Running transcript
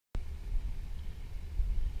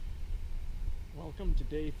Welcome to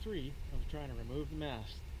day 3 of trying to remove the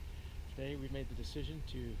mast. Today we made the decision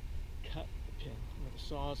to cut the pin with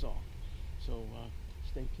a sawzall. So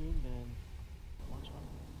stay tuned and watch on.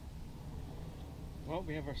 Well,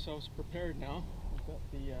 we have ourselves prepared now. We've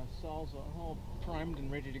got the sawzall all primed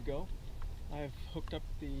and ready to go. I've hooked up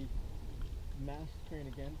the mast crane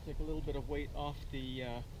again to take a little bit of weight off the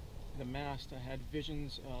mast. I had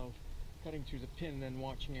visions of cutting through the pin and then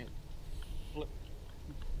watching it flip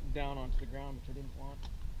down onto the ground, which I didn't want.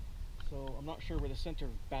 So I'm not sure where the center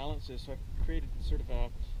of balance is, so I've created sort of a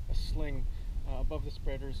sling above the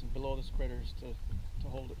spreaders and below the spreaders to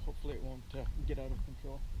hold it. Hopefully it won't get out of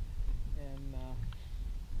control. And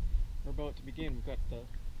we're about to begin. We've got the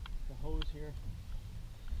hose here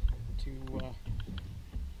to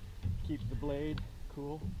keep the blade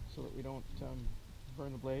cool so that we don't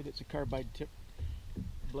burn the blade. It's a carbide tip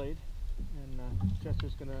blade, and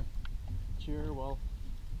Chester's going to cheer while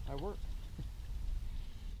I work.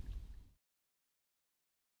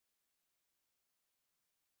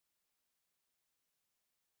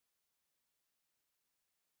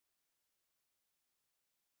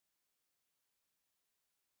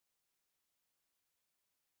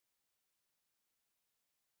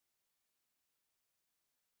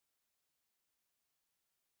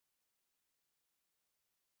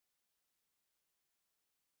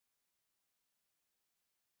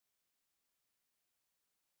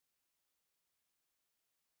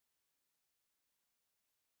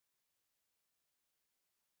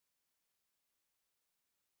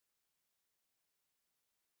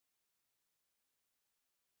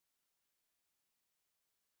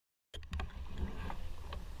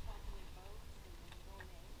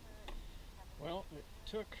 Well, it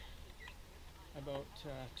took about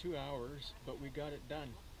 2 hours, but we got it done.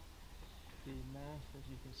 The mast, as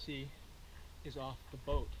you can see, is off the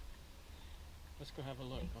boat. Let's go have a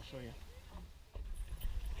look. I'll show you.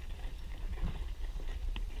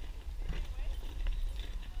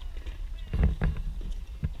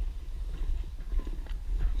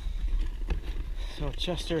 So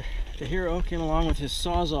Chester, the hero, came along with his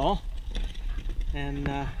sawzall and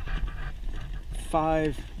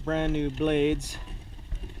 5 brand new blades.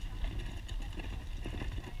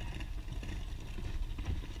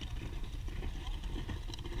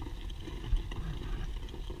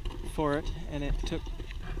 For it, and it took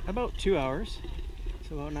about 2 hours,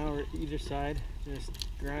 so about an hour either side, just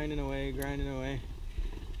grinding away,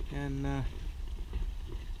 and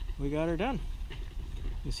we got her done.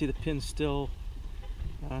 You see the pin still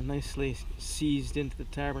nicely seized into the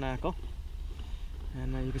tabernacle,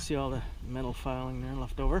 and you can see all the metal filing there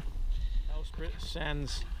left over. Bowsprit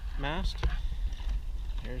sans mast.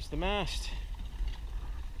 Here's the mast.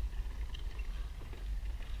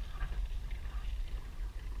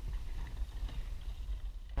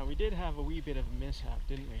 Now we did have a wee bit of a mishap,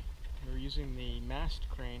 didn't we? We were using the mast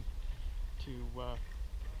crane to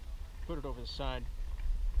put it over the side,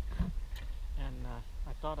 and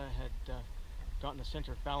I thought I had gotten the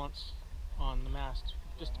center of balance on the mast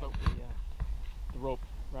just about the rope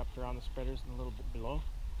wrapped around the spreaders and a little bit below,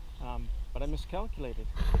 but I miscalculated.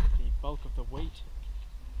 The bulk of the weight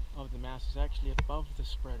of the mast is actually above the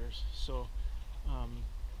spreaders, so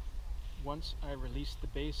once I released the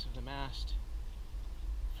base of the mast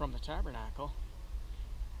from the tabernacle,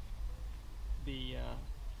 the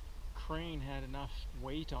crane had enough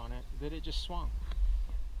weight on it that it just swung.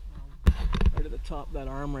 Right at the top, that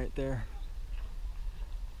arm right there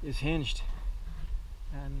is hinged,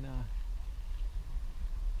 and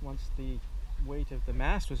once the weight of the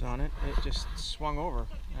mast was on it, it just swung over,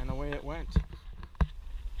 and away it went.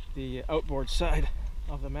 The outboard side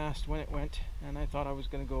of the mast when it went, and I thought I was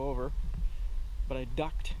going to go over, but I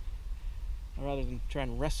ducked. Rather than try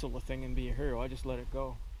and wrestle the thing and be a hero, I just let it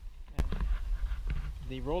go. And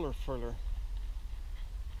the roller furler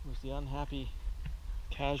was the unhappy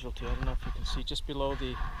casualty. I don't know if you can see just below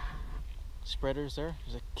the spreaders there's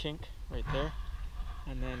a kink right there,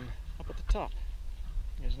 and then up at the top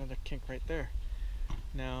there's another kink right there.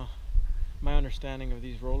 Now, my understanding of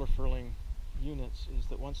these roller furling units is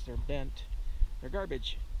that once they're bent, they're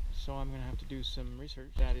garbage. So I'm going to have to do some research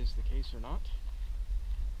if that is the case or not,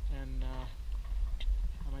 and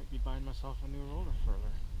I might be buying myself a new roller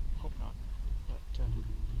furler. Hope not. But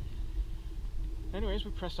anyways,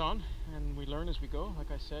 we press on and we learn as we go.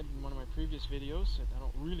 Like I said in one of my previous videos, I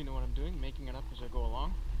don't really know what I'm doing, making it up as I go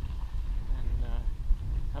along, and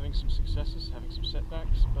having some successes, having some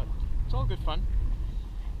setbacks, but it's all good fun.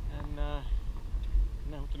 And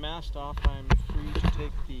now with the mast off, I'm free to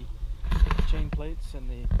take the chain plates and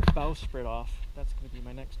the bowsprit off. That's going to be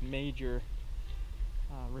my next major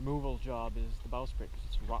removal job is the bowsprit, because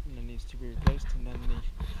it's rotten and needs to be replaced, and then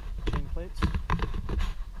the chain plates.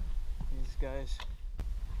 These guys,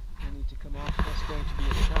 they need to come off. That's going to be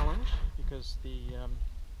a challenge because the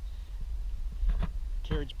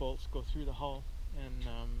carriage bolts go through the hull, and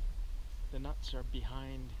the nuts are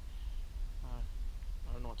behind,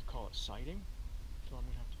 I don't know what to call it, siding. So I'm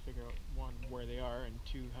going to have to figure out, one, where they are, and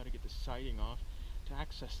two, how to get the siding off to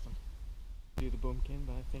access them. Do the boomkin,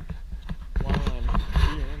 but I think while I'm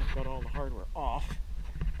here and I've got all the hardware off,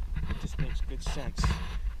 it just makes good sense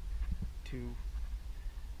to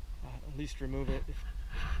at least remove it,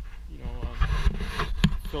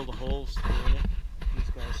 fill the holes in it. These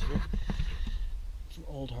guys here, some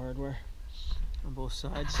old hardware on both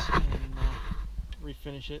sides, and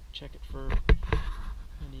refinish it, check it for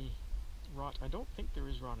any rot. I don't think there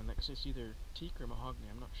is rot in that, because it's either teak or mahogany.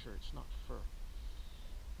 I'm not sure. It's not fir,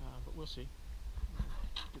 but we'll see.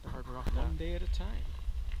 Get the hardware off one day at a time.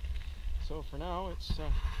 So for now, it's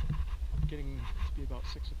getting to be about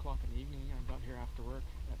 6 o'clock in the evening. I got here after work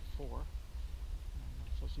at 4,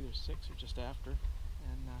 so it's either 6 or just after,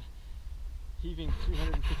 and heaving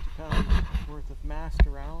 350 pounds worth of mast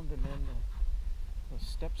around, and then the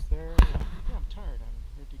steps there. Yeah, I'm tired.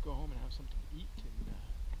 I'm ready to go home and have something to eat and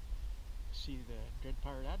see the Dread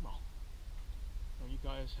Pirate Admiral. So you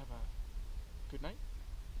guys have a good night.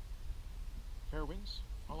 Fair winds,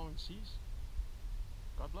 following seas.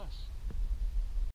 God bless.